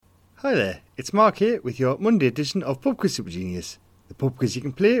Hi there, it's Mark here with your Monday edition of Pub Quiz Super Genius, the pub quiz you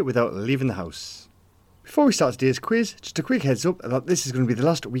can play without leaving the house. Before we start today's quiz, just a quick heads up that this is going to be the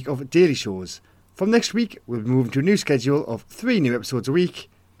last week of daily shows. From next week, we'll be moving to a new schedule of 3 new episodes a week,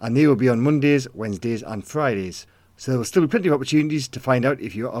 and they will be on Mondays, Wednesdays and Fridays. So there will still be plenty of opportunities to find out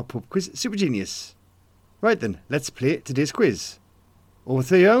if you're a Pub Quiz Super Genius. Right then, let's play today's quiz. Over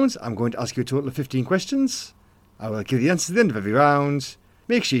 3 rounds, I'm going to ask you a total of 15 questions. I will give the answers at the end of every round.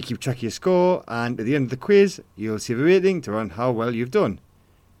 Make sure you keep track of your score, and at the end of the quiz, you'll see a rating to run how well you've done.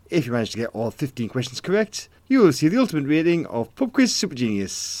 If you manage to get all 15 questions correct, you will see the ultimate rating of Pub Quiz Super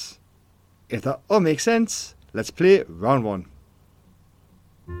Genius. If that all makes sense, let's play round 1.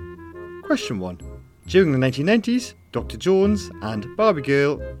 Question 1. During the 1990s, Dr. Jones and Barbie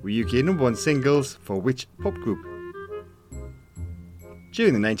Girl were UK number 1 singles for which pop group?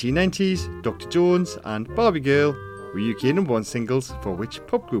 During the 1990s, Dr. Jones and Barbie Girl were UK number 1 singles for which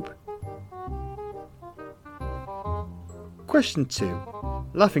pop group? Question 2.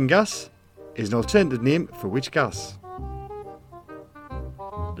 Laughing gas is an alternative name for which gas?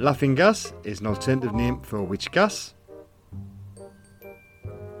 Laughing gas is an alternative name for which gas?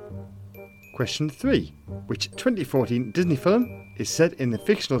 Question 3. Which 2014 Disney film is set in the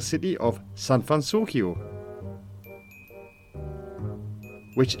fictional city of San Francisco?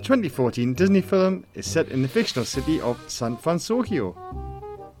 Which 2014 Disney film is set in the fictional city of San Francisco?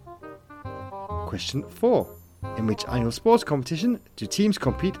 Question 4. In which annual sports competition do teams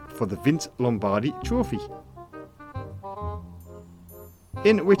compete for the Vince Lombardi Trophy?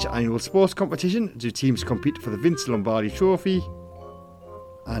 In which annual sports competition do teams compete for the Vince Lombardi Trophy?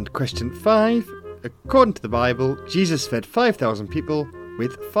 And question 5. According to the Bible, Jesus fed 5,000 people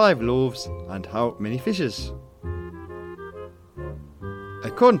with 5 loaves and how many fishes?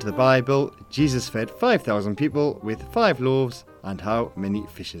 According to the Bible, Jesus fed 5,000 people with 5 loaves and how many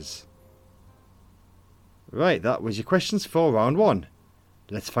fishes? Right, that was your questions for round 1.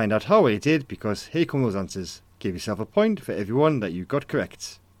 Let's find out how well you did, because here come those answers. Give yourself a point for every one that you got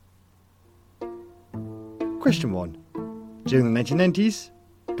correct. Question 1. During the 1990s,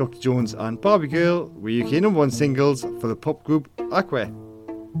 Dr. Jones and Barbie Girl were UK number 1 singles for the pop group Aqua.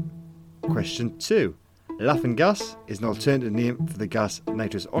 Question 2. Laughing gas is an alternative name for the gas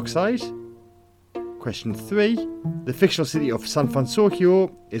nitrous oxide. Question 3. The fictional city of San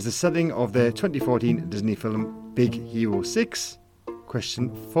Francisco is the setting of the 2014 Disney film Big Hero 6.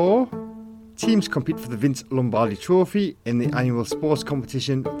 Question 4. Teams compete for the Vince Lombardi Trophy in the annual sports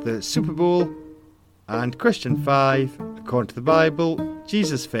competition, the Super Bowl. And question 5. According to the Bible,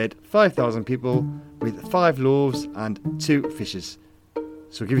 Jesus fed 5,000 people with 5 loaves and 2 fishes.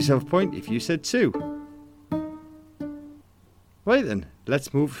 So give yourself a point if you said 2. Right then,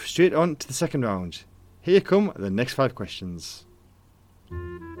 let's move straight on to the second round. Here come the next 5 questions.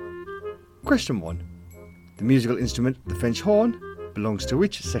 Question 1. The musical instrument, the French horn, belongs to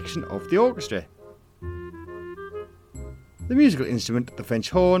which section of the orchestra? The musical instrument, the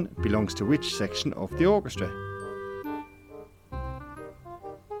French horn, belongs to which section of the orchestra?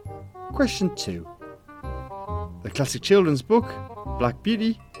 Question 2. The classic children's book, Black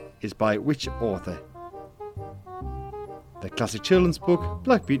Beauty, is by which author? The classic children's book,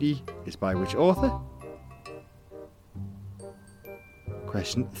 Black Beauty, is by which author?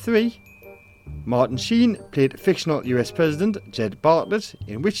 Question 3. Martin Sheen played fictional US President Jed Bartlett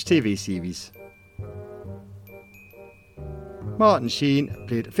in which TV series? Martin Sheen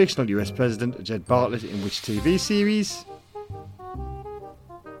played fictional US President Jed Bartlett in which TV series?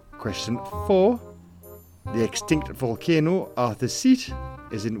 Question 4. The extinct volcano Arthur's Seat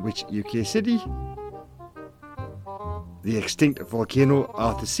is in which UK city? The extinct volcano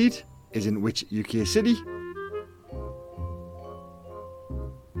Arthur's Seat is in which UK city?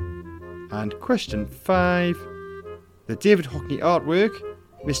 And question 5. The David Hockney artwork,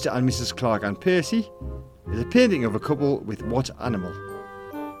 Mr. and Mrs. Clark and Percy, is a painting of a couple with what animal?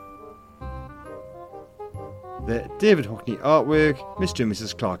 The David Hockney artwork, Mr. and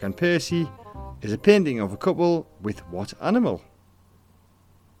Mrs. Clark and Percy, is a painting of a couple with what animal?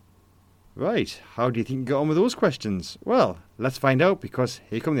 Right, how do you think you got on with those questions? Well, let's find out, because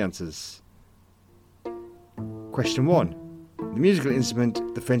here come the answers. Question 1. The musical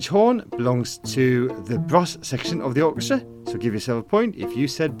instrument, the French horn, belongs to the brass section of the orchestra, so give yourself a point if you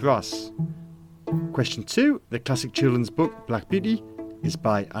said brass. Question 2. The classic children's book, Black Beauty, is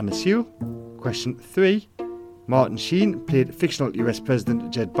by Anna Sewell. Question 3. Martin Sheen played fictional US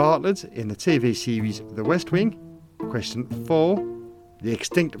President Jed Bartlett in the TV series The West Wing. Question 4. The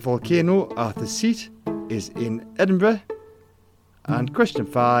extinct volcano Arthur's Seat is in Edinburgh. And question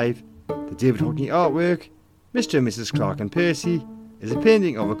 5. The David Hockney artwork, Mr. and Mrs. Clark and Percy, is a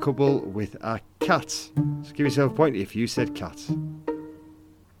painting of a couple with a cat. So give yourself a point if you said cat.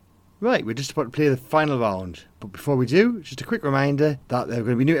 Right, we're just about to play the final round. But before we do, just a quick reminder that there are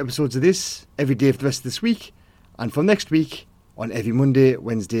going to be new episodes of this every day for the rest of this week. And from next week, on every Monday,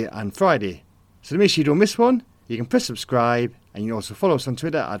 Wednesday and Friday. So to make sure you don't miss one, you can press subscribe and you can also follow us on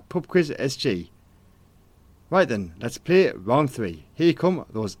Twitter at PubQuizSG. Right then, let's play round 3. Here come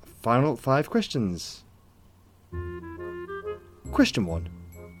those final 5 questions. Question 1.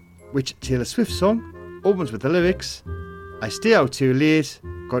 Which Taylor Swift song opens with the lyrics, "I stay out too late,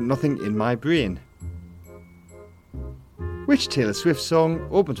 got nothing in my brain"? Which Taylor Swift song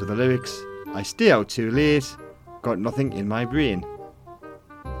opens with the lyrics, "I stay out too late, got nothing in my brain"?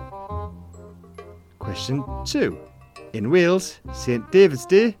 Question 2. In Wales, St David's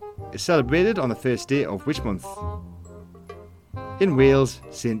Day is celebrated on the first day of which month? In Wales,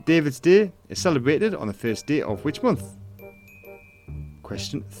 St David's Day is celebrated on the first day of which month?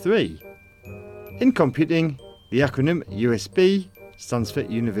 Question 3. In computing, the acronym USB stands for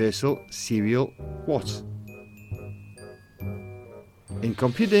Universal Serial what? In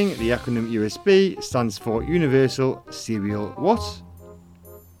computing, the acronym USB stands for Universal Serial what?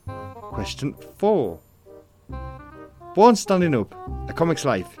 Question 4. Born Standing Up, A Comic's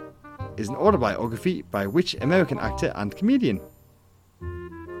Life is an autobiography by which American actor and comedian?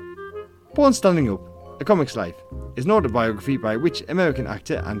 Born Standing Up, A Comic's Life is an autobiography by which American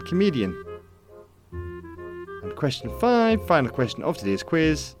actor and comedian? And question 5, final question of today's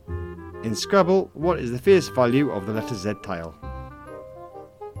quiz. In Scrabble, what is the face value of the letter Z tile?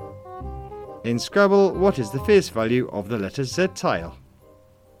 In Scrabble, what is the face value of the letter Z tile?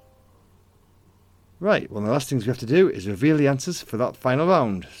 Right, well the last things we have to do is reveal the answers for that final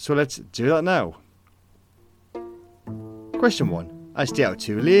round, so let's do that now. Question 1. I stay out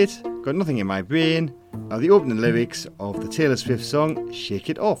too late, got nothing in my brain are the opening lyrics of the Taylor Swift song Shake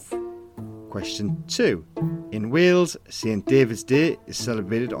It Off. Question 2. In Wales, St David's Day is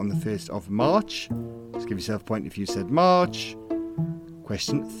celebrated on the 1st of March. Just give yourself a point if you said March.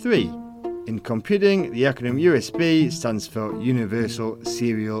 Question 3. In computing, the acronym USB stands for Universal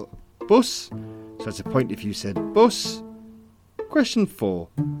Serial Bus. So that's a point if you said bus. Question 4.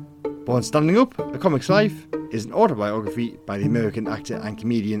 Born Standing Up, A Comic's Life is an autobiography by the American actor and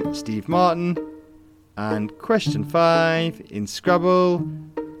comedian Steve Martin. And question 5. In Scrabble,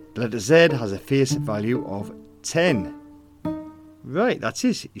 the letter Z has a face value of 10. Right, that's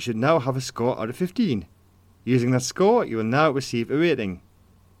it. You should now have a score out of 15. Using that score, you will now receive a rating.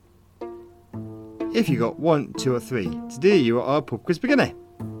 If you got 1, 2 or 3, today you are a pub quiz beginner.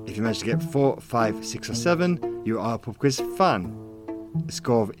 If you manage to get 4, 5, 6 or 7, you are a pub quiz fan. A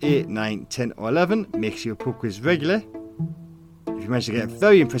score of 8, 9, 10 or 11 makes you a pub quiz regular. If you manage to get a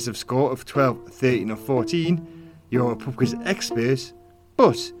very impressive score of 12, 13 or 14, you are a pub quiz expert.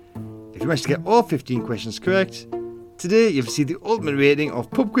 But if you manage to get all 15 questions correct, today you've received the ultimate rating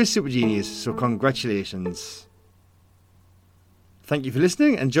of Pub Quiz Super Genius, so congratulations. Thank you for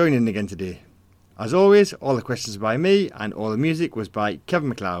listening and joining in again today. As always, all the questions were by me and all the music was by Kevin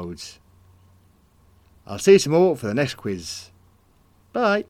MacLeod. I'll see you tomorrow for the next quiz. Bye.